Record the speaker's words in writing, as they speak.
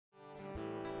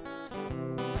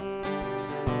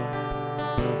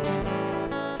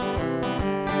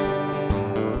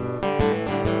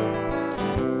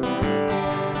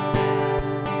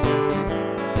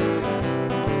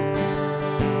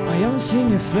seen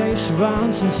your face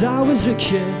around since I was a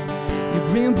kid. You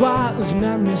bring back those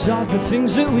memories of the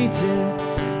things that we did.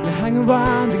 You hang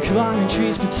around the climbing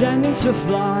trees pretending to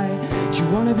fly. Do you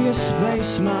wanna be a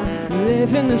spaceman,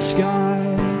 live in the sky?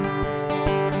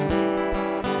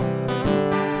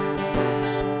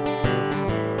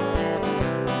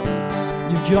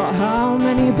 You've got how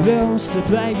many bills to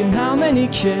pay and how many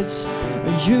kids?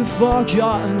 You've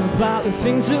forgotten about the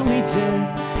things that we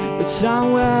did. The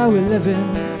town where we live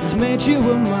in has made you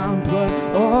a man, but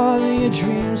all of your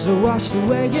dreams are washed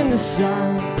away in the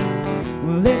sand.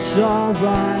 Well, it's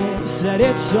alright, said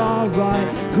it's alright.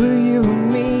 Who are you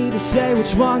and me to say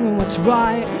what's wrong and what's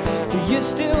right? Do you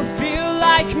still feel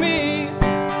like me?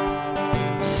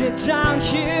 Sit down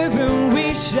here and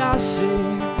we shall see.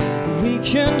 We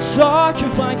can talk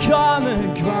and find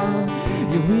common ground.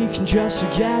 Yeah, we can just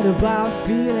forget about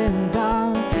feeling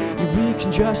down. Yeah, we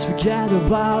can just forget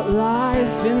about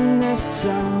life in this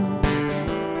town.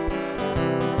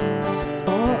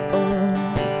 Oh,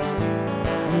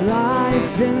 oh,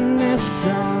 life in this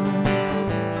town.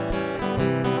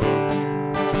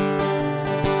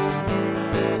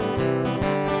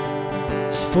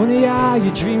 It's funny how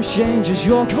your dreams change as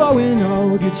you're growing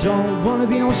old. You don't wanna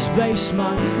be no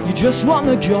spaceman, you just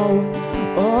wanna go.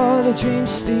 All the dream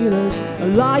stealers are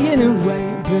lying in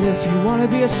wait, but if you wanna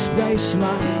be a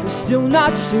spaceman, it's still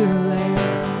not too late.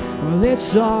 Well,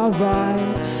 it's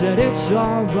alright, said it's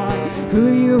alright. Who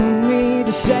are you and me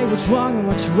to say what's wrong and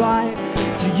what's right?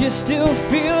 Do you still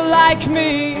feel like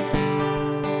me?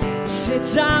 Sit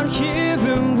down here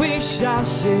and we shall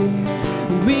see.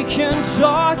 We can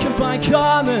talk and find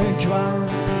common ground.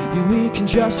 Yeah, we can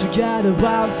just forget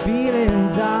about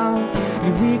feeling down.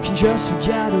 Yeah, we can just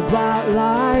forget about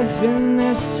life in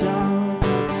this town.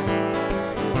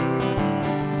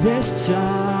 This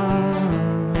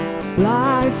town,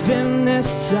 life in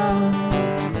this town.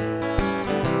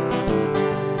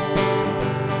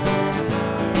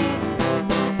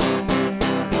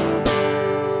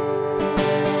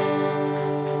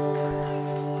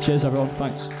 Cheers everyone,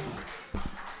 thanks.